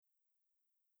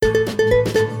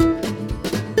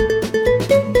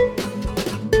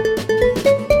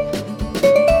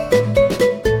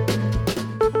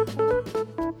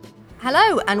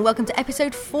Hello and welcome to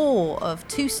episode 4 of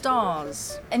 2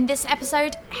 Stars. In this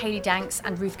episode, Hayley Danks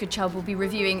and Ruth Goodchild will be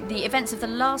reviewing the events of the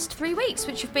last 3 weeks,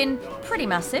 which have been pretty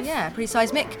massive. Yeah, pretty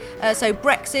seismic. So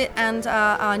Brexit and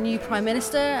our new Prime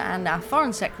Minister and our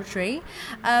Foreign Secretary.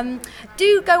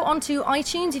 Do go onto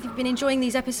iTunes if you've been enjoying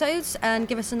these episodes and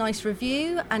give us a nice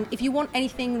review. And if you want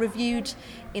anything reviewed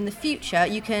in the future,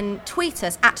 you can tweet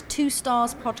us at 2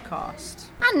 Stars Podcast.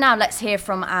 And now let's hear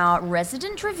from our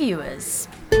resident reviewers.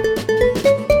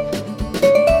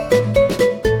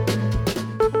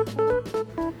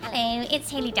 Hello, it's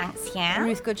Hayley Danks here.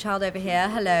 Ruth Goodchild over here.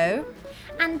 Hello.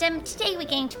 And today we're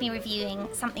going to be reviewing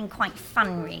something quite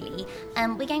fun, really.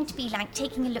 We're going to be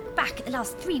taking a look back at the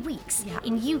last 3 weeks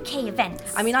in UK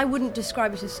events. I mean, I wouldn't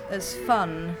describe it as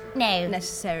fun. No.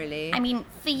 Necessarily. I mean,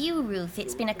 for you, Ruth,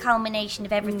 it's been a culmination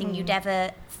of everything you'd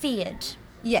ever feared.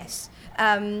 Yes.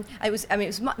 It was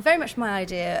very much my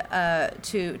idea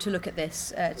to look at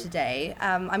this today.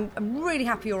 I'm really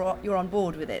happy you're on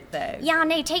board with it, though. Yeah,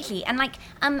 no, totally. And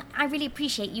I really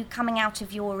appreciate you coming out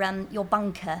of your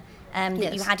bunker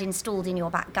that you had installed in your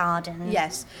back garden.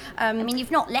 Yes. I mean, you've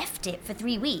not left it for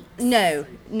 3 weeks. No.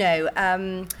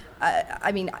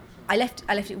 I mean, I left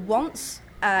it once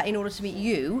in order to meet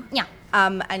you. Yeah.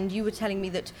 And you were telling me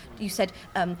that you said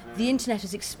the internet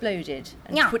has exploded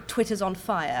and Twitter's on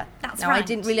fire. That's now, right. I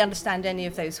didn't really understand any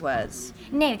of those words.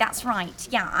 No, that's right.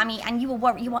 Yeah, I mean, and you were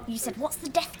worried. You said, "What's the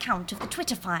death count of the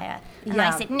Twitter fire?" And Yeah.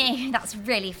 I said, "No, that's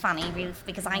really funny, Ruth,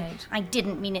 because I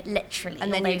didn't mean it literally."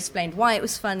 And then you explained why it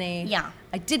was funny. Yeah.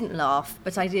 I didn't laugh,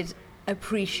 but I did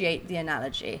appreciate the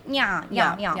analogy. Yeah.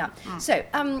 So,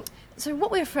 so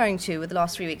what we're referring to with the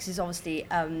last 3 weeks is obviously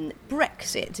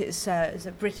Brexit. It's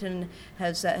Britain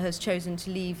has chosen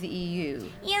to leave the EU.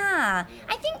 Yeah,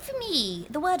 I think for me,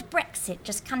 the word Brexit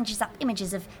just conjures up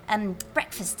images of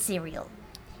breakfast cereal.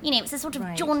 You know, it's a sort of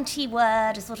jaunty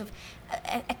word, a sort of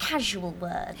a casual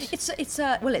word. It's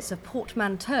a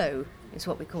portmanteau, is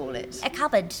what we call it. A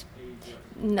cupboard.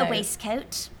 No. A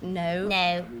waistcoat. No.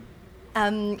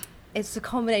 No. It's a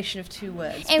combination of 2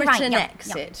 words. Oh, Britain right,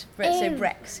 exit. yeah. So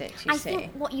Brexit, you I see.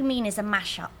 think what you mean is a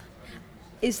mashup.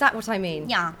 Is that what I mean?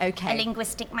 Yeah. Okay. A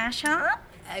linguistic mashup.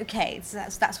 Okay, so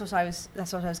that's what I was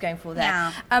going for there.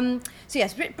 Yeah. So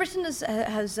yes, Britain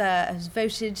has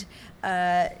voted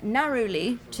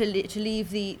narrowly to leave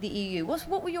the EU.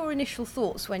 What were your initial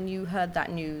thoughts when you heard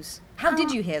that news? How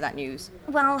did you hear that news?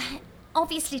 Well,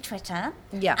 obviously Twitter.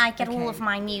 Yeah. I get all of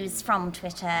my news from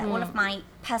Twitter, all of my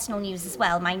personal news as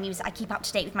well. My news, I keep up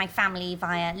to date with my family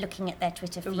via looking at their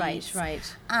Twitter feeds.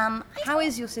 Right. How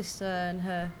is your sister and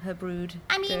her brood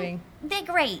doing? They're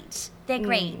great. They're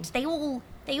great. They all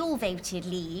voted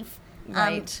leave.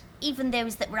 Right. Even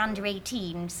those that were under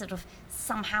 18 sort of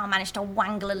somehow managed to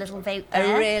wangle a little vote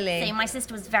there. Oh, really? So my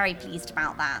sister was very pleased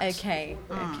about that. Okay.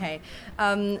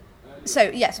 So,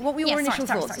 yes, what were your initial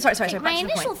thoughts? Sorry. My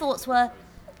initial thoughts were,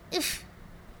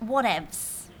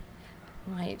 whatevs.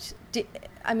 Right.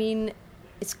 I mean,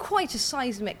 it's quite a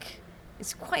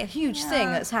huge thing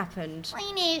that's happened. Well,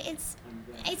 you know,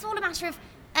 it's all a matter of,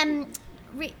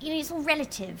 it's all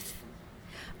relative.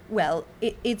 Well,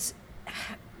 it's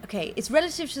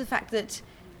relative to the fact that,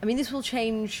 I mean, this will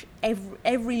change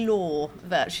every law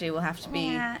virtually will have to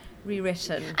be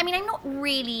rewritten. I mean, I'm not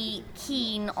really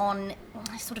keen on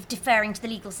sort of deferring to the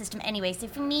legal system anyway, so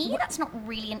for me, that's not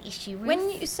really an issue. Ruth. When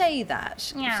you say that,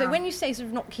 so when you say sort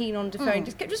of not keen on deferring,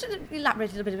 just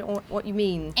elaborate a little bit on what you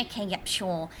mean. Okay, yep,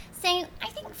 sure. So I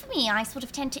think for me, I sort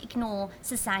of tend to ignore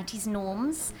society's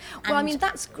norms. Well, I mean,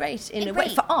 that's great in a way.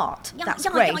 For art, that's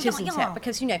great, isn't it?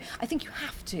 Because, you know, I think you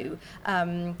have to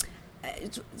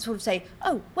sort of say,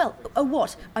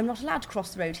 what? I'm not allowed to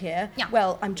cross the road here. Yeah.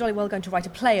 Well, I'm jolly well going to write a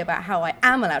play about how I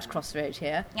am allowed to cross the road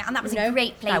here. Yeah, and that was a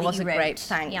great play that you wrote. Great,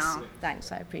 thanks. Yeah.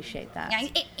 Thanks, I appreciate that.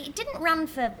 Yeah, it didn't run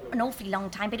for an awfully long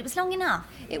time, but it was long enough.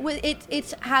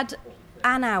 It had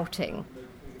an outing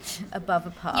above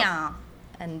a pub. Yeah.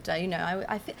 And,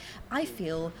 I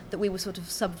feel that we were sort of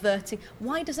subverting.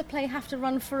 Why does a play have to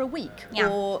run for a week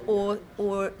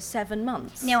or 7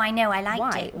 months? No, I know, I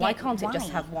liked it. Why can't it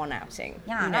just have one outing?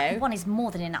 Yeah, one is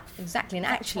more than enough. Exactly, and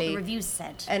that's actually... what the reviews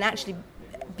said. And actually,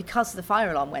 because the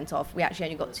fire alarm went off, we actually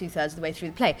only got 2/3 of the way through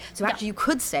the play. So actually you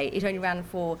could say it only ran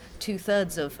for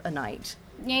 2/3 of a night.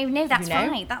 No, that's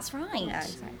right, that's right. Yeah,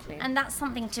 exactly. And that's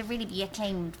something to really be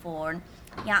acclaimed for. And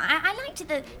I liked it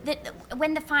that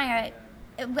when the fire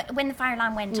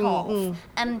alarm went off,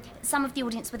 some of the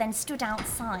audience were then stood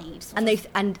outside.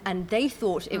 And they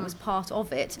thought it was part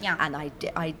of it. Yeah. And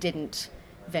I didn't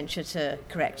venture to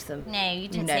correct them. No, you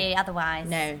didn't say otherwise.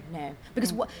 No.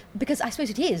 Because I suppose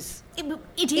it is.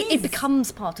 It is. It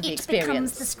becomes part of the experience. It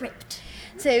becomes the script.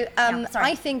 So Sorry.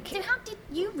 I think So how did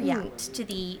you react to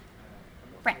the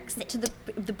Brexit? to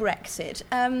the Brexit.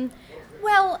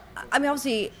 Well, I mean,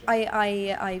 obviously,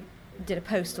 I did a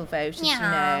postal vote, as you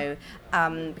know,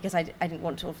 because I didn't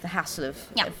want all of the hassle of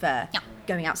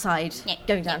going outside,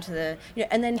 going down to the,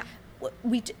 and then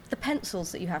the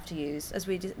pencils that you have to use, as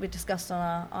we discussed on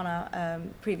our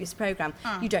previous programme,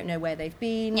 you don't know where they've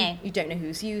been, you don't know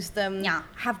who's used them,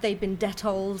 have they been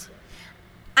Dettoled?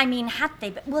 I mean, had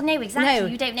they? Well, no, exactly. No,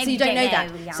 you don't know. So you don't know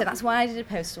that. Yeah. So that's why I did a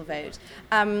postal vote.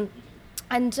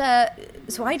 And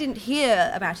so I didn't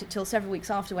hear about it till several weeks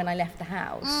after when I left the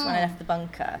house, when I left the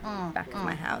bunker back of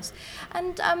my house.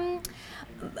 And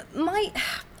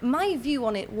my view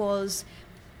on it was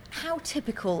how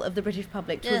typical of the British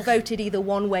public to have voted either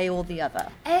one way or the other.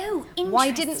 Oh, interesting. Why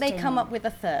didn't they come up with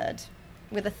a third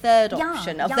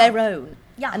option of their own?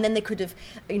 Yeah. And then they could have,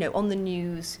 on the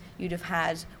news, you'd have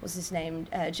had, what's his name,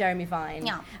 Jeremy Vine,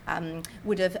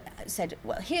 would have said,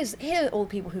 well, here are all the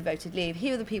people who voted Leave,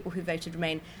 here are the people who voted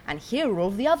Remain, and here are all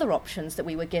the other options that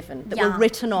we were given, that were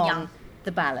written on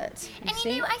the ballot. And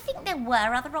I think there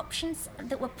were other options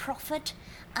that were proffered,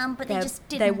 but they just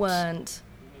didn't. They weren't.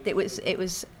 It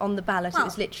was on the ballot, it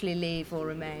was literally Leave or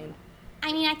Remain.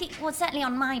 I mean, I think, certainly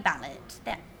on my ballot,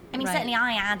 certainly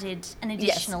I added an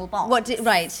additional box.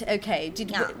 Okay. Just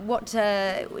do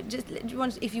you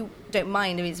want, if you don't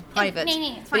mind, I mean, it's private. No,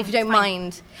 it's but fine, if you don't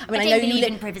mind, I mean, I I don't know you believe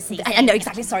in privacy. I know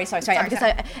exactly. Sorry. Because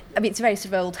I mean, it's a very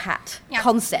sort of old hat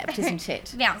concept, isn't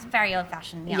it? Yeah, it's very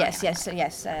old-fashioned. Yes.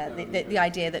 The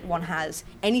idea that one has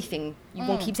anything,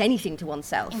 one keeps anything to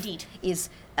oneself. Indeed. Is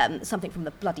something from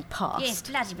the bloody past. Yes,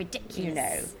 bloody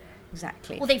ridiculous.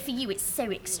 Exactly. Although for you it's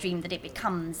so extreme that it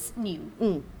becomes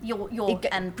new. Your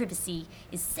privacy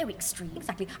is so extreme.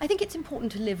 Exactly. I think it's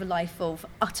important to live a life of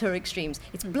utter extremes.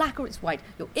 It's black or it's white.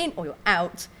 You're in or you're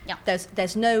out. Yeah.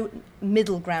 There's no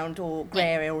middle ground or grey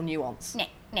area or nuance. No.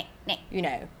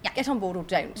 Yeah. Get on board or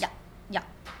don't. Yeah.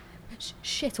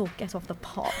 Shit or get off the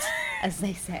pot, as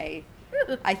they say.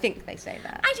 I think they say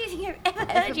that. I don't think I've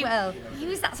ever heard you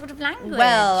use that sort of language.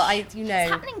 Well, What's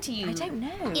happening to you? I don't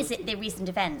know. Is it the recent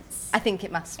events? I think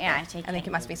it must be. Yeah, I take think it.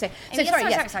 it must be. So Sorry,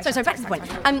 back to the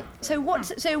point. So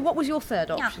what was your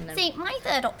third option then? See, my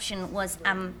third option was,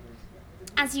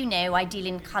 as you know, I deal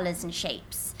in colours and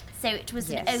shapes. So it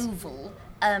was an oval,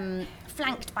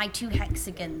 flanked by two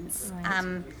hexagons.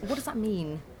 Right. What does that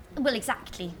mean? Well,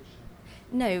 exactly.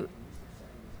 No.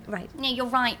 Right. No, you're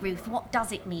right, Ruth. What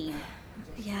does it mean?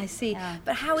 Yeah, I see. Yeah.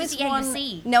 But how is You one?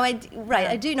 see. No, I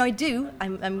do. No, I do.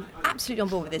 I'm absolutely on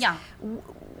board with this. Yeah.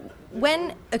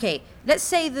 Let's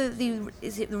say the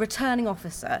returning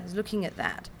officer is looking at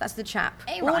that. That's the chap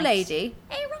or lady.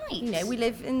 Right. We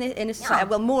live in a society.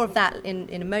 Well, more of that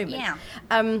in a moment.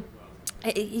 Yeah.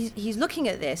 He's looking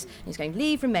at this. And he's going,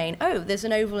 Leave, Remain. Oh, there's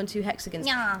an oval and two hexagons.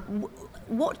 Yeah.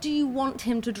 What do you want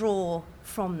him to draw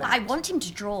from that? I want him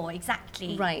to draw,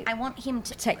 exactly. Right. I want him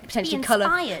to potentially be colour,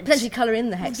 inspired. potentially colour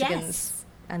in the hexagons Yes.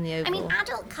 and the oval. I mean,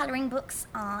 adult colouring books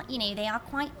are, they are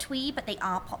quite twee, but they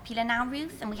are popular now,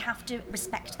 Ruth, and we have to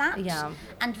respect that. Yeah.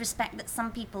 And respect that for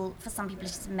some people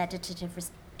it's a meditative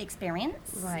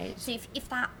experience. Right. So if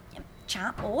that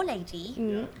chap or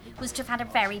lady was to have had a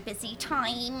very busy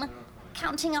time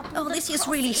counting up all the this is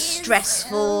really crosses,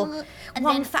 stressful.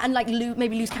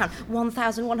 Maybe lose count.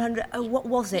 1,100. Oh, what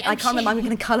was it? I can't remember. I'm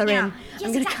going to colour in. Yes,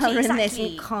 I'm going to colour in this exactly.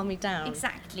 and calm me down.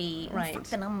 Exactly. Right. Fuck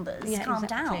the numbers. Yeah, Calm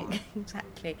exactly. down.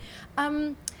 Exactly.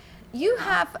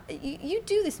 You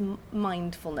do this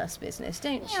mindfulness business,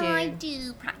 don't you? Yeah, I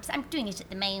do practice. I'm doing it at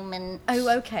the moment.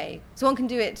 Oh, okay. So one can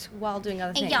do it while doing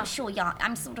other things. Yeah, sure. Yeah,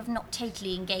 I'm sort of not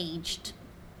totally engaged.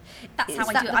 That's how Is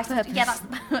I that do it.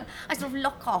 the I sort of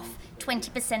lock off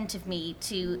 20% of me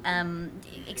to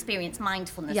experience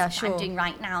mindfulness. Yeah, that sure. I'm doing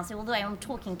right now. So although I'm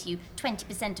talking to you,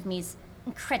 20% of me is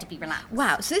incredibly relaxed.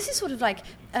 Wow. So this is sort of like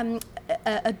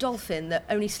a dolphin that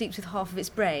only sleeps with half of its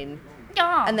brain.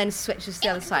 Yeah. And then switches to the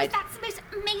other side. That's the most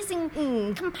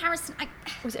amazing comparison.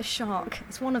 Was it a shark?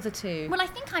 It's one of the two. Well, I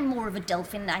think I'm more of a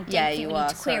dolphin. I don't Yeah, think you we are. need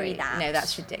to query Sorry. that. No,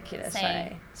 that's ridiculous.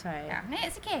 So- Sorry. Yeah, no,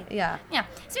 it's okay. Yeah. Yeah.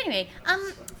 So anyway,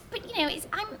 but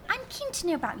I'm keen to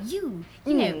know about you.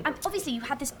 You know, obviously you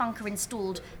had this bunker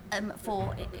installed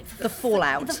for The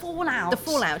fallout. The fallout. The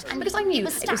fallout. And Because I knew it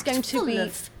was going stacked to full be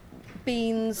of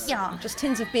beans. Yeah. Just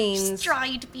tins of beans. just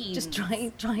dried beans. Just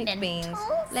dried beans.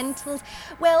 Lentils? Lentils.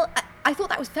 Well, I thought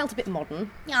that felt a bit modern.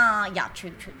 Yeah,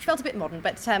 true. Felt a bit modern,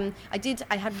 but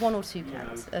I had one or two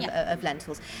cans of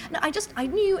lentils. No, I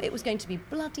knew it was going to be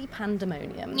bloody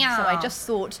pandemonium. Yeah. So I just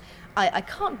thought I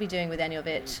can't be doing with any of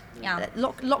it. Yeah.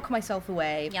 Lock myself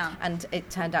away. Yeah. And it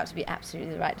turned out to be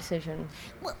absolutely the right decision.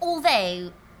 Well,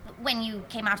 although when you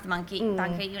came out of the bunker,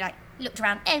 you were like, looked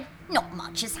around. Oh, not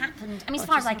much has happened. I mean, as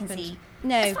far as I can see.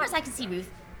 No. As far as I can see, Ruth.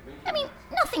 I mean,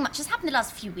 nothing much has happened the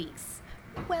last few weeks.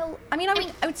 Well, I would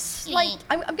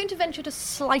I'm going to venture to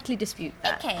slightly dispute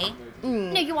that. Okay.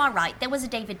 No, you are right. There was a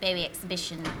David Bowie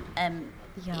exhibition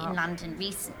Yeah. in London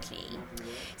recently.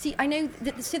 See, I know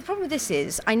that. See, the problem with this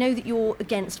is, I know that you're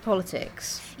against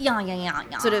politics.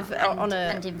 Yeah. Sort of on a-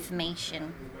 and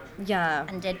information Yeah,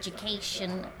 and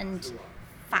education and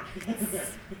facts.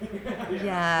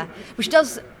 yeah. Which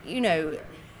does,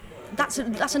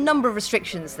 that's a number of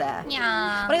restrictions there.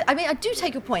 Yeah. But I do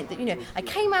take your point that, I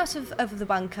came out of the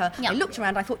bunker, Yeah. I looked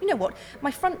around, I thought, you know what,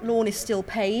 my front lawn is still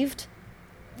paved.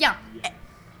 Yeah.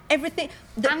 Everything.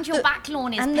 And your back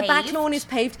lawn is and paved. the back lawn is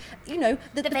paved. The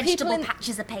The people vegetable in,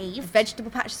 patches are paved.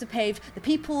 vegetable patches are paved. The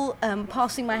people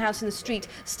passing my house in the street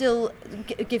still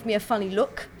give me a funny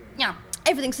look. Yeah.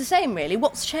 Everything's the same, really.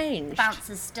 What's changed?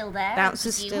 Bouncer's still there.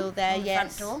 Bouncer's I presume, still there, on the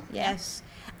yes. front door. Yes.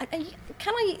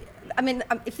 And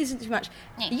if this isn't too much,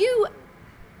 Yeah.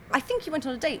 I think you went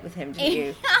on a date with him, didn't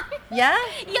you? Yeah?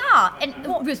 Yeah, and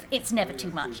Ruth, it's never too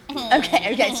much.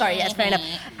 Okay, sorry, yes, fair enough.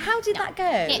 How did that go?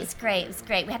 It was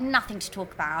great. We had nothing to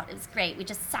talk about. It was great. We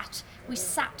sat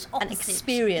opposite. And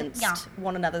experienced Yeah.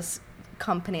 one another's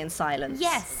company and silence.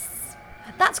 Yes.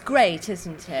 That's great,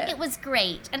 isn't it? It was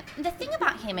great. And the thing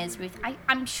about him is, Ruth,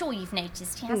 I'm sure you've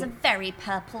noticed, he has a very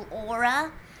purple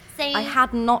aura. So, I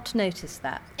had not noticed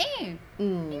that. Oh.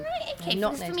 Right, okay.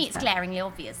 not For me, noticed it's that. glaringly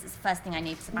obvious. It's the first thing I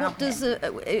noticed about What does him.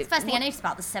 It's the first thing I what- noticed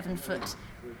about the 7-foot,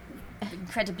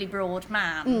 incredibly broad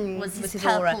man was his his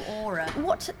purple aura.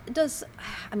 What does?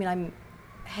 I'm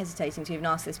hesitating to even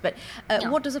ask this, but Yeah.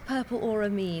 what does a purple aura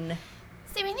mean?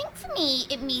 So I think for me,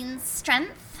 it means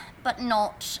strength, but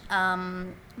not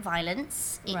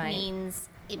violence. It Right. means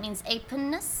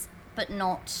openness, but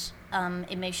not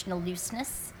emotional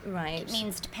looseness. Right. It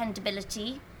means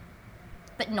dependability,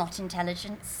 but not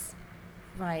intelligence.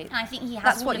 Right. And I think he has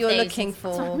That's all what of you're those looking things.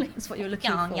 for. That's what you're looking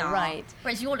Yeah, for, yeah. right?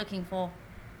 Whereas you're looking for,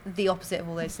 The opposite of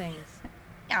all those things.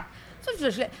 yeah,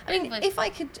 If I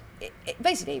could,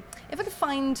 basically, if I could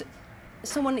find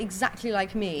someone exactly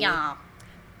like me, yeah,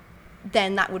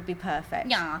 then that would be perfect.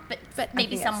 yeah, but But I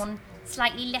maybe think that's- someone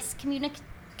slightly less communicative.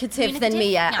 Communicative than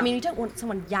me, yeah. Yeah. You don't want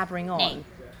someone yabbering on. No.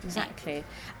 Exactly.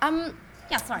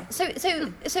 Yeah, sorry. So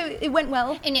it went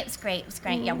well. And it was great. It was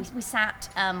great. Yeah, we sat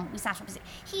opposite.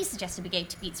 He suggested we go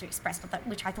to Pizza Express,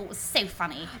 which I thought was so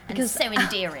funny Because- and so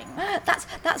endearing. That's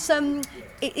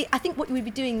I think what you would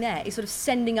be doing there is sort of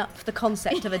sending up the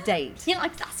concept of a date. Yeah,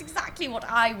 like that's exactly what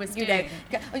I was doing.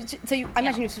 So I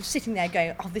imagine you're sort of sitting there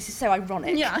going, "Oh, this is so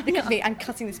ironic. Yeah, Look at yeah. me, I'm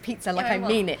cutting this pizza like Yeah, I well,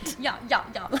 mean it." Yeah.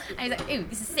 I was like, "Ooh,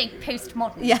 this is so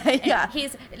postmodern." Yeah, yeah.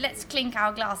 Let's clink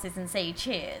our glasses and say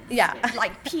cheers. Yeah.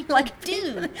 like people do.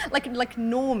 like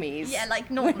normies. Yeah, like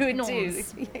would do.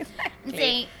 norms.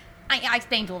 Exactly. So I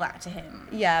explained all that to him.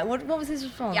 Yeah. What was his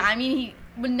response? Yeah, I mean,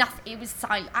 it was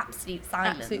absolute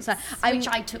silence, Absolute silence. which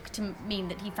I took to mean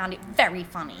that he found it very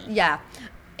funny. Yeah.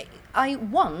 I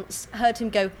once heard him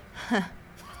go,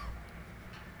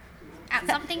 At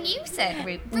something you said,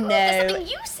 Ruth. "No, Something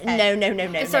you said. no.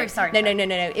 Oh, sorry.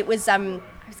 No. It was I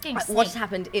was going to what say. had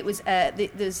happened? It was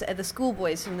there's the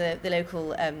schoolboys from the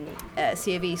local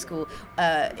C of E school.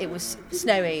 It was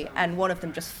snowy, and one of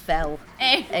them just fell.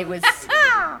 Eh. It was,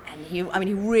 and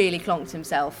he really clonked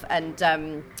himself, and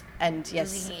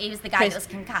yes, He was the guy Chris- that was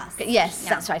concussed. Yes, Yeah.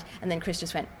 that's right. And then Chris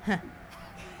just went, huh,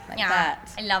 like Yeah,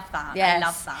 that. I love that. Yes. I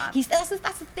love that.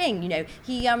 That's the thing,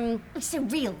 He It's so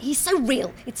real. he's so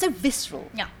real. It's so visceral.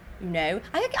 Yeah.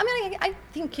 I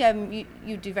think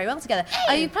you do very well together.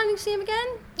 Are you planning to see him again?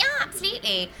 Yeah,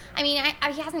 absolutely. I mean,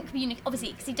 he hasn't communicated,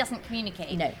 obviously, because he doesn't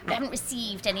communicate. No. I haven't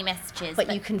received any messages.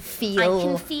 But you can feel. I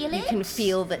can feel You it. can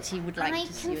feel that he would like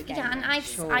to see you again. Yeah, and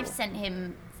Sure. I've sent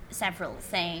him several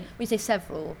saying, We say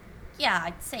several. yeah,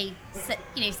 I'd say,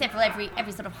 several every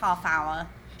sort of half hour.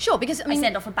 Sure, because I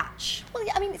send off a batch. Well,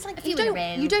 yeah, it's like few in a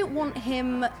row. you don't want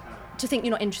him to think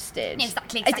you're not interested. No,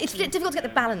 exactly. It's difficult to get the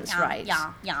balance right.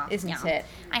 Yeah, isn't yeah. it?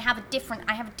 I have a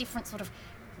different sort of.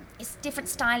 It's a different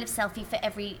style of selfie for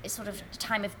every sort of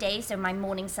time of day. So my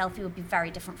morning selfie would be very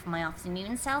different from my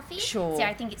afternoon selfie. Sure. So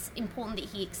I think it's important that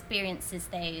he experiences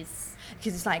those.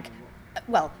 Because it's like,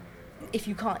 well, if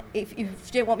you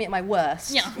don't want me at my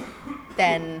worst, Yeah.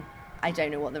 then I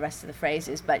don't know what the rest of the phrase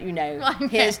is, but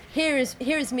Okay. here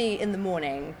is me in the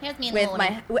morning. Here's me in the with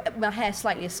morning. my hair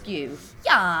slightly askew.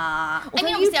 Yeah. I Although mean,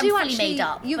 you obviously, do I'm fully made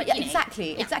up. You, but, yeah, you know,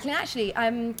 exactly. yeah. And actually,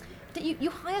 you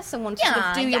hire someone to sort Yeah,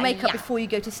 of do your yeah, makeup yeah. before you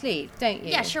go to sleep, don't you?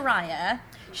 Yeah, Shariah.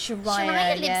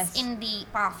 Shariah lives yes. in the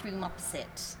bathroom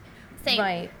opposite. So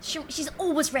Right. she's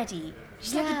always ready.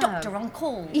 She's like Yeah. a doctor on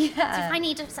call. Yeah. So if I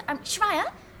need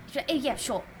Shariah, Yeah,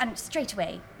 sure. And straight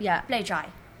away. Yeah. Blow dry.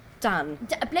 Done.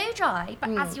 Blow dry, but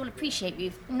as you'll appreciate,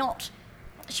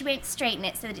 she won't straighten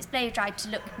it so that it's blow dried to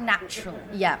look natural.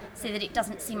 Yeah. So that it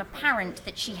doesn't seem apparent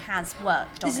that she has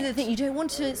worked on it. This is the thing, you don't want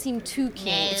to seem too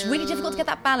keen. No. It's really difficult to get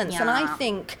that balance. And I Yeah.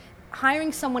 think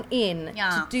hiring someone in Yeah.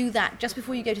 to do that just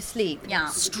before you go to sleep Yeah.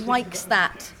 strikes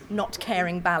that not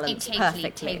caring balance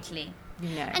perfectly. Totally. You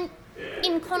know. And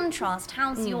in contrast,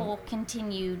 how's your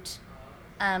continued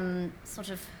sort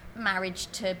of marriage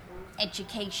to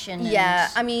education Yeah,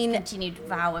 and I mean- continued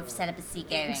vow of celibacy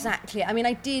going? Exactly. I mean,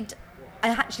 I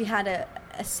actually had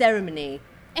a ceremony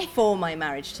for my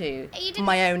marriage too. You didn't-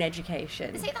 My own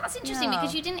education. See, that's interesting Yeah.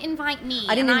 because you didn't invite me.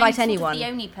 I didn't and invite I'm anyone. Sort of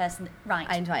the only person. Right.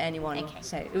 I didn't invite anyone. Okay.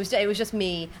 So it was just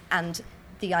me and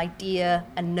the idea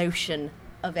and notion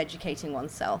of educating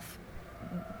oneself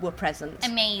were present.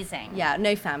 Amazing. Yeah,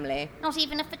 no family. Not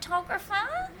even a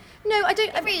photographer. No, I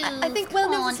don't. I Ruth, think. come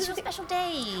Well, no, on, this it's is your the thing. special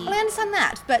day. Well, I understand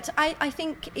that, but I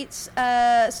think it's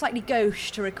slightly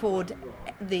gauche to record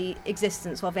the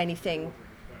existence of anything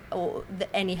or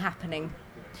any happening.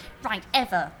 Right,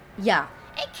 ever. Yeah.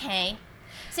 Okay.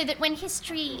 So that when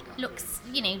history looks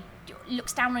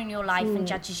down on your life and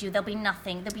judges you, there'll be no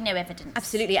evidence.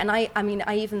 Absolutely, and I mean,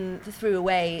 I even threw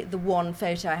away the one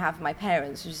photo I have of my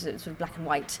parents, which is a sort of black and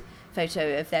white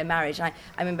photo of their marriage. And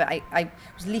I remember I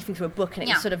was leafing through a book and it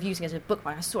Yeah. was sort of using it as a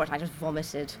bookmark. I saw it and I just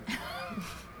vomited.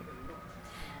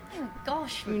 Oh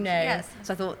gosh. You know. Yes.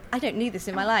 So I thought, I don't need this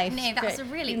in my life. No, that's But, a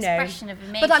really you know. expression of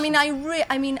emotion. But I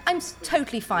mean, I'm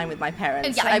totally fine with my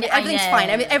parents. Oh, yeah, I know- I everything's know. fine.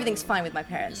 Everything's fine with my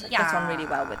parents. I get Yeah. on really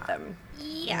well with them.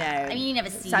 Yeah. No. I mean, you never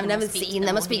see So I've them never or speak to seen them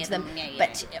them or or speak hear to them. them. Yeah.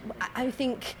 But I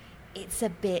think it's a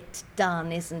bit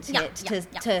done, isn't Yeah, it?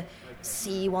 yeah, To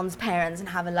see one's parents and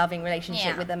have a loving relationship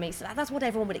Yeah. with them. That's what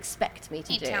everyone would expect me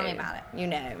to You do. tell me about it. You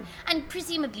know. And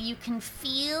presumably you can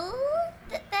feel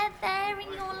that they're there in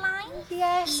your life.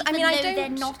 Yes, I even mean, I though don't- they're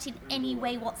not in any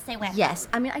way whatsoever. Yes,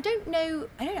 I mean, I don't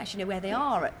actually know where they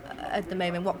are at the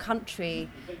moment, what country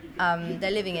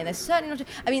they're living in. They're certainly not.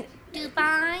 I mean,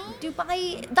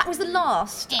 Dubai, that was the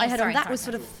last Yeah, I heard sorry, on. That sorry, was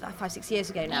sorry. sort of 5-6 years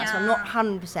ago now, so I'm Yeah. not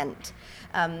 100%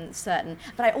 certain.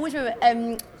 But I always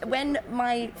remember when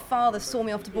my father saw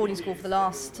me off to boarding school for the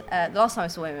last time I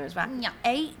saw him, it was about Yeah.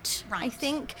 8, I Right.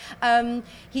 think. I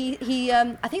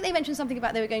think they mentioned something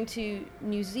about they were going to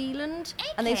New Zealand,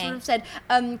 and they Okay. sort of said,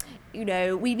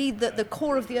 we need the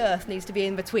core of the earth needs to be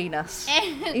in between us.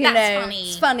 That's funny.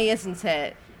 It's funny, isn't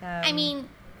it? I mean,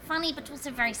 funny but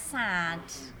also very sad.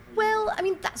 Well, I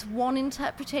mean, that's one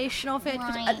interpretation of it.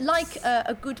 But, Right. like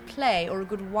a good play or a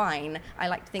good wine, I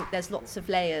like to think there's lots of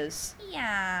layers.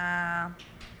 Yeah.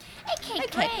 Okay,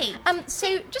 great. So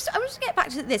I want to get back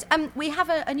to this. We have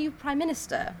a new Prime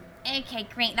Minister. Okay,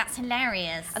 great. That's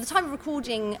hilarious. At the time of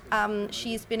recording,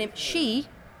 she's been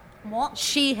What?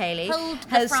 Hayley, Hold the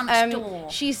has front door.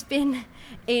 she's been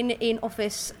in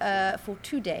office for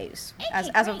 2 days as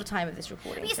Okay, of great. the time of this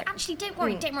recording. Yes, so- actually, don't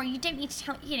worry. You don't need to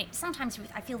tell. Sometimes,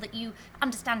 Ruth, I feel that you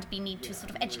understandably need to sort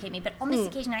of educate me. But on this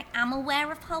occasion, I am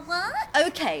aware of her work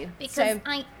Okay, because so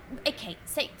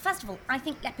So first of all, I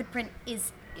think leopard print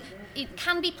is. It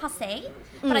can be passé,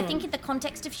 but I think in the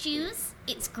context of shoes,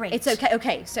 it's great. it's okay.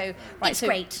 Okay, so right, It's so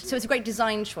great. So it's a great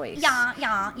design choice. Yeah.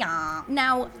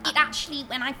 Now, It actually,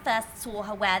 when I first saw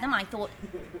her wear them, I thought,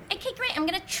 okay, great, I'm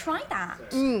going to try that.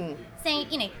 So,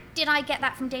 did I get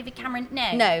that from David Cameron?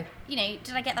 No. No.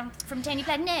 Did I get that from Tony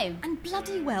Blair? No. and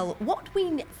bloody well,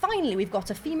 finally we've got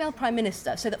a female prime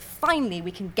minister, so that finally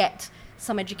we can get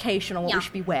some education on what Yeah. we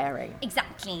should be wearing.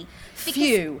 Exactly.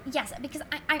 Phew. Yes, because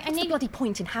I What's know. the bloody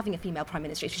point in having a female prime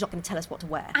minister if she's not going to tell us what to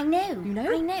wear? I know. You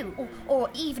know? I know.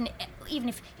 Or even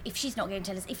if she's not going to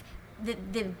tell us, if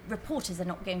the reporters are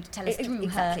not going to tell us through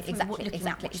her, through looking at what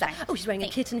she's wearing. Oh, she's wearing a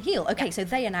Think- kitten heel. Okay, so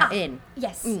they are now in.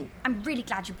 Yes, I'm really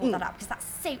glad you brought that up because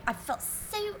I felt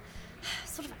so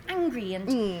sort of angry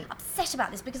and upset about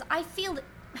this because I feel that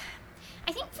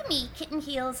I think for me kitten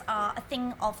heels are a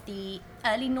thing of the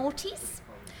early noughties.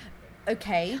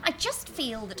 Okay. I just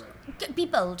feel that be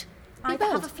bold. Either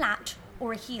bold. have a flat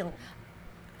or a heel.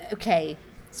 Okay.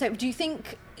 So do you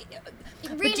think?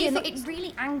 It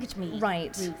really angered me.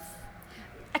 Right. Ruth.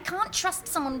 I can't trust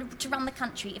someone to run the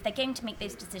country if they're going to make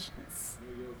those decisions.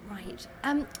 Right.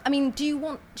 I mean, do you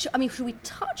want? Should we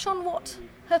touch on what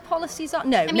her policies are?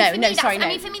 No. I mean, no. for No. me, Sorry. No. I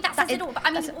mean, for me, that says is- it all. But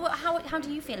I mean, that's- how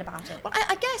do you feel about it? Well,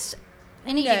 I guess.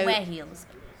 I know you no. don't wear heels.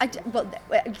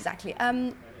 Exactly.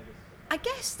 I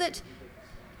guess that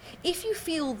if you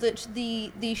feel that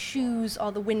the shoes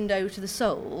are the window to the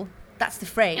soul, that's the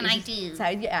phrase. And I do. So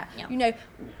yeah, Yeah.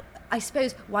 I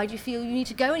suppose, why do you feel you need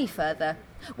to go any further?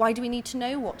 Why do we need to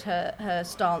know what her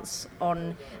stance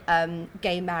on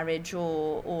gay marriage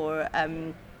or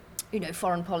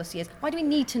foreign policy is? Why do we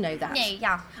need to know that?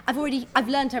 Yeah. I've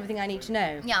learned everything I need to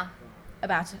know. Yeah.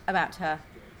 About her.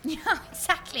 Yeah,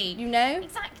 exactly. You know?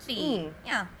 Exactly.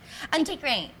 Yeah. And okay,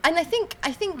 great. And I think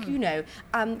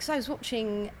because I was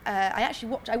watching. I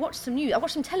watched some news. I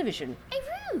watched some television. Hey,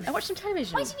 Ruth. I watched some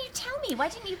television. Why didn't you tell me? Why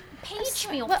didn't you page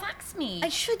me or Well, fax me? I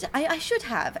should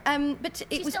have. But Do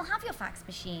it you was. still have your fax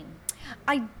machine?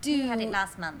 I do. You had it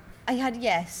last month. I had,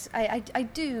 yes. I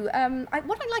do. What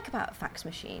I like about a fax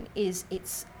machine is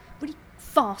it's really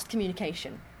fast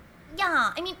communication.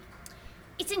 Yeah, I mean,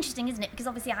 it's interesting, isn't it? Because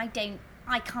obviously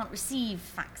I can't receive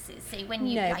faxes. So when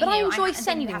you, No, but I enjoy then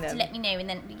sending you have them. to let me know, and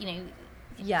then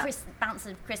Yeah.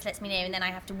 Chris lets me know, and then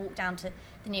I have to walk down to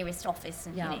the nearest office,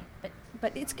 and Yeah.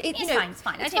 but it's fine. It's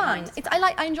fine. I don't mind.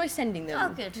 I enjoy sending them.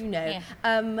 Oh, good. Yeah.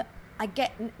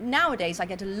 Nowadays I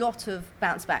get a lot of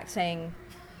bounce back saying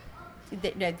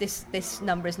that this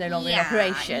number is no longer in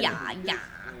operation. Yeah.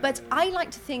 But I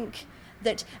like to think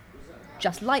that,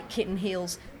 just like Kitten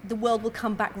Heels, the world will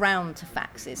come back round to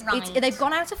faxes. Right. They've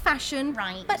gone out of fashion,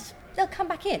 Right. but they'll come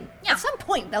back in. Yeah. At some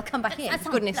point, they'll come back in, At for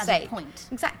some goodness bloody sake. point.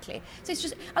 Exactly. So it's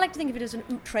just, I like to think of it as an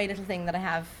outre little thing that I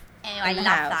have Oh, in I the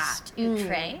love house. that.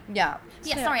 Outre. Yeah.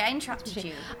 Yeah, So- sorry, I interrupted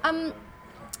you.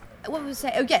 What was I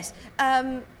saying? Oh, yes.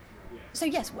 So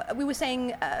yes, we were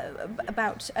saying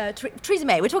about Theresa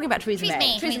May. We're talking about Theresa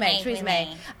May. Theresa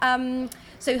May.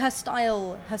 So her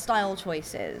style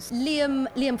choices.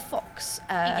 Liam Fox,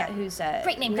 who's a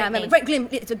Great name.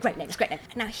 It's a great name. It's a great name.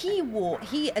 Now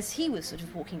as he was sort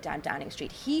of walking down Downing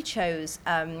Street, he chose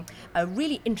a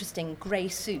really interesting grey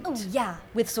suit. Oh, yeah.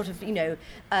 With sort of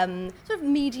sort of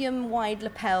medium wide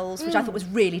lapels, which I thought was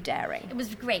really daring. It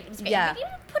was great. It was great. Yeah. He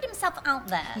put himself out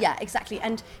there. Yeah, exactly.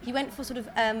 And he went for sort of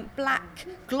black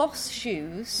gloss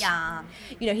shoes. Yeah.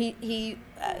 He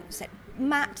said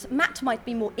matte might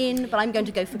be more in, but I'm going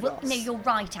to go for gloss. No, you're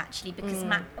right, actually, because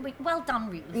Matt. I mean, well done,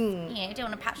 Ruth. I don't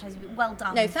want to patronise you, but well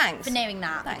done. No, thanks. For knowing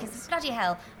that, Thanks. because bloody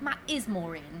hell, Matt is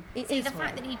more in. It so is the more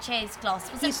fact in. that he chose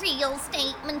gloss was a real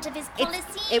statement of his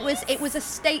policy. It was a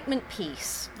statement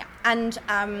piece. Yeah. And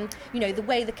the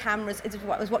way the cameras.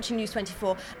 I was watching News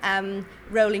 24,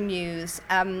 rolling news,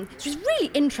 which was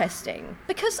really interesting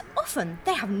because often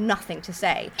they have nothing to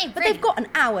say, Hey, but they've got an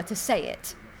hour to say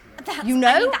it. I You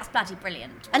know? mean, that's bloody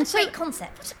brilliant. What And a great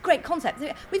concept. It's a great concept.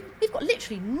 We've got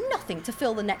literally nothing to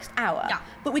fill the next hour, Yeah.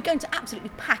 but we're going to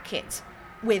absolutely pack it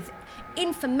with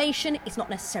information. It's not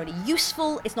necessarily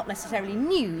useful. It's not necessarily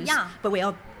news. Yeah. But we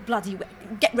are bloody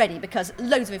get ready because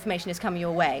loads of information is coming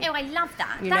your way. Oh, I love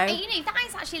that. You that know? that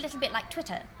is actually a little bit like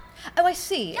Twitter. Oh, I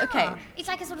see. Yeah. Okay. It's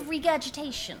like a sort of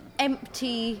regurgitation.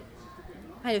 Empty,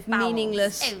 kind of Bowels.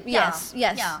 meaningless. Oh, yeah. Yes.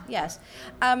 Yeah. Yes.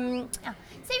 Yeah.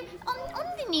 So on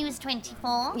the News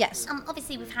 24, Yes.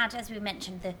 Obviously we've had, as we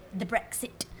mentioned, the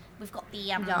Brexit. We've got the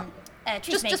Yeah.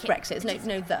 Theresa May Just Brexit. There's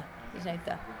no the. There's no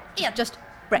the. Yeah. Just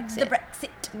Brexit. The Brexit.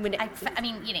 When it- I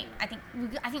mean,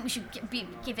 I think we should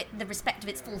give it the respect of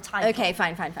its full title. Okay.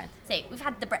 Fine. So we've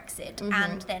had the Brexit,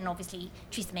 and then obviously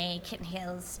Theresa May, Kitten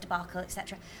Hills debacle,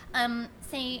 etc.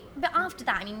 But after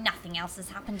that, I mean, nothing else has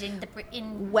happened in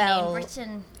Britain,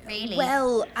 really.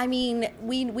 Well, I mean,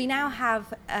 we now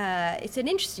have. It's an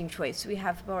interesting choice. We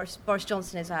have Boris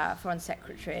Johnson as our Foreign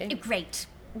Secretary. Oh, great,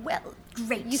 Well,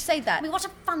 great. You say that. I mean, what a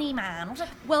funny man.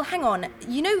 Well, hang on.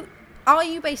 Are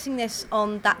you basing this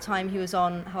on that time he was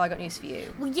on How I Got News for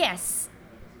You? Well, yes.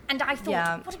 And I thought,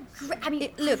 Yeah. what a great. I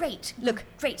mean, great. Look.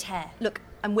 Great hair. Look,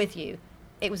 I'm with you.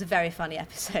 It was a very funny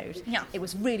episode. Yeah. It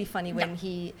was really funny when Yeah.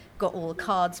 he got all the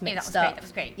cards that mixed was up. great, that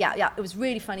was great. Yeah. It was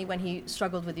really funny when he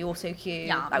struggled with the auto cue.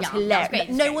 Yeah, that was yeah, hilarious. that was great, it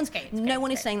was no great, one's, it was great, no it one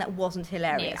was is great. saying that wasn't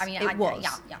hilarious. No, I mean, it was.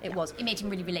 Yeah. It was. It made him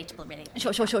really relatable, really.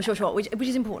 Sure. Which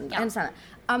is important. Yeah. I understand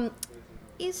that.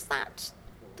 Is that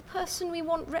the person we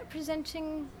want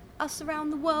representing us around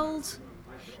the world?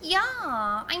 Yeah,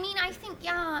 I mean, I think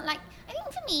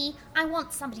for me, I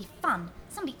want somebody fun,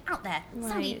 somebody out there,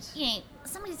 somebody, Right.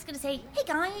 somebody's going to say, hey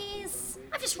guys,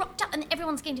 I've just rocked up, and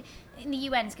everyone's going to, in the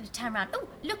UN, is going to turn around, oh,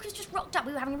 look who's just rocked up,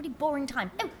 we were having a really boring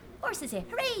time, oh, Boris is here,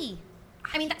 hooray!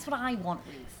 I mean, that's what I want,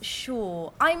 Ruth.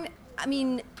 Sure. I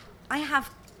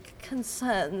have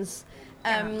concerns.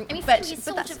 I mean, but he's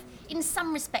but sort of, in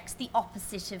some respects, the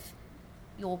opposite of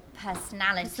your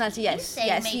personality. yes, So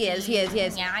yes, maybe, he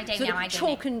is. Yeah, I don't Sort know. of I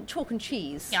don't know. chalk and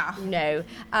cheese. Yeah.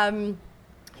 I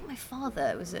think my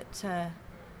father was at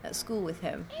school with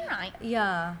him. You're right.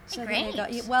 Yeah. So I think they Great.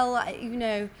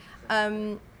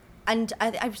 and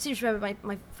I seem to remember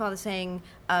my father saying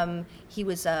he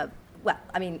was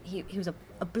he was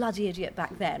a a bloody idiot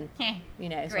back then. You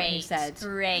know, is what he said.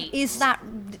 Great. Is that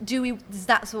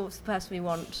sort of person we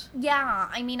want? Yeah,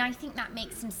 I mean, I think that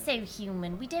makes him so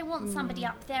human. We don't want somebody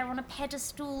up there on a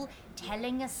pedestal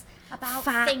telling us about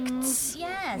Facts. things.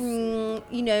 Yes.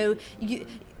 You know,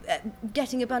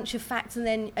 getting a bunch of facts and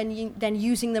then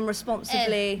using them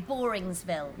responsibly.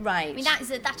 Boringsville. Right. I mean,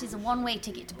 that is a one-way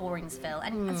ticket to Boringsville.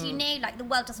 And as you know, like, the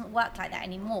world doesn't work like that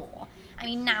anymore. I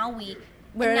mean, now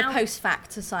we're in a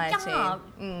post-fact society. Yeah,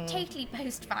 totally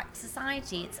post-fact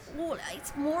society.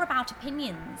 It's more about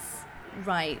opinions.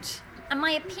 Right. And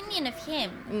my opinion of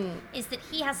him is that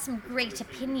he has some great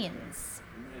opinions.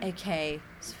 Okay,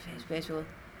 so we'll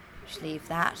just leave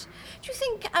that. Do you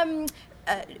think?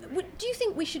 Do you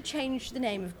think we should change the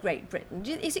name of Great Britain?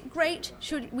 Is it great?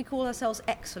 Should we call ourselves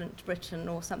Excellent Britain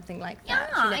or something like that?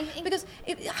 Yeah, you know? I think... Because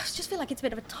I just feel like it's a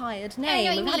bit of a tired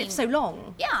name. We've had it so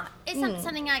long. Yeah, it's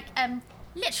something like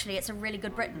literally, it's a really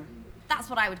good Britain. That's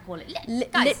what I would call it.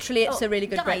 Guys, literally, it's a really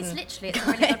good Britain. Literally, it's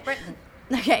a really good Britain.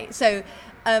 Okay, so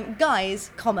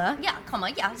guys, comma. Yeah,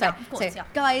 comma. Yeah, So, of course. Yeah.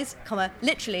 Guys, comma.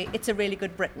 Literally, it's a really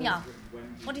good Britain. Yeah.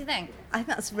 What do you think? I think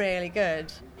that's really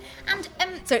good. And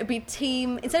so it'd be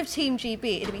team, instead of Team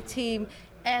GB, it'd be Team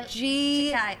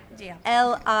G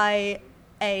LIAG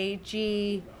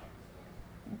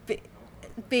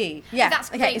B. Yeah, that's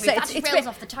okay. great. So That just rails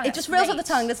off the tongue. It just rails off the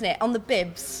tongue, doesn't it? On the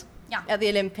bibs. Yeah. At the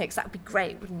Olympics, that would be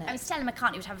great, wouldn't it? I mean, Stella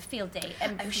McCartney would have a field day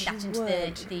putting she that into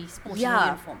would. the sporting Yeah.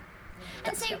 uniform.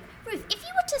 And so, Ruth, if you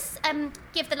were to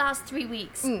give the last 3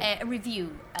 weeks a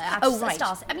review out of right.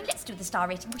 stars, I mean, let's do the star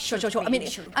rating. We Sure. should, I mean, we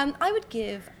should. I would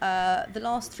give the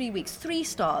last 3 weeks 3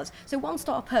 stars. So 1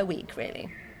 star per week,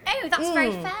 really. Oh, that's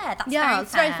very fair. That's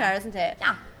it's very fair, isn't it?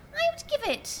 Yeah, I would give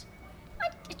it.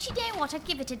 Do you know what? I'd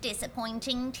give it a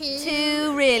disappointing 2.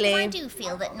 2, really. I do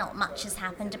feel that not much has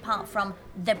happened apart from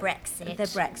the Brexit. The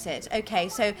Brexit. Okay,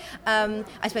 so I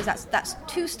suppose that's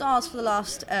 2 stars for the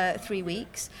last 3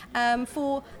 weeks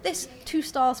for this 2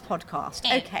 stars podcast.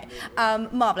 Yeah. Okay,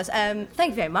 marvellous. Thank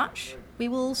you very much. We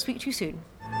will speak to you soon.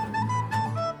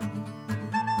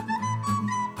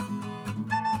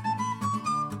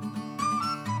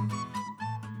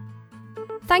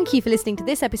 Thank you for listening to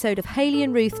this episode of Hayley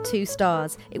and Ruth 2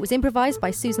 Stars. It was improvised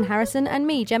by Susan Harrison and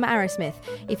me, Gemma Arrowsmith.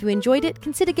 If you enjoyed it,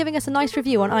 consider giving us a nice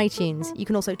review on iTunes. You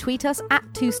can also tweet us at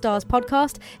 2 Stars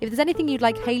Podcast if there's anything you'd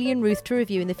like Hayley and Ruth to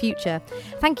review in the future.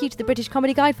 Thank you to the British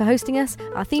Comedy Guide for hosting us.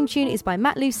 Our theme tune is by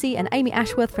Matt Lucy and Amy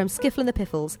Ashworth from Skiffle and the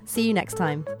Piffles. See you next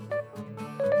time.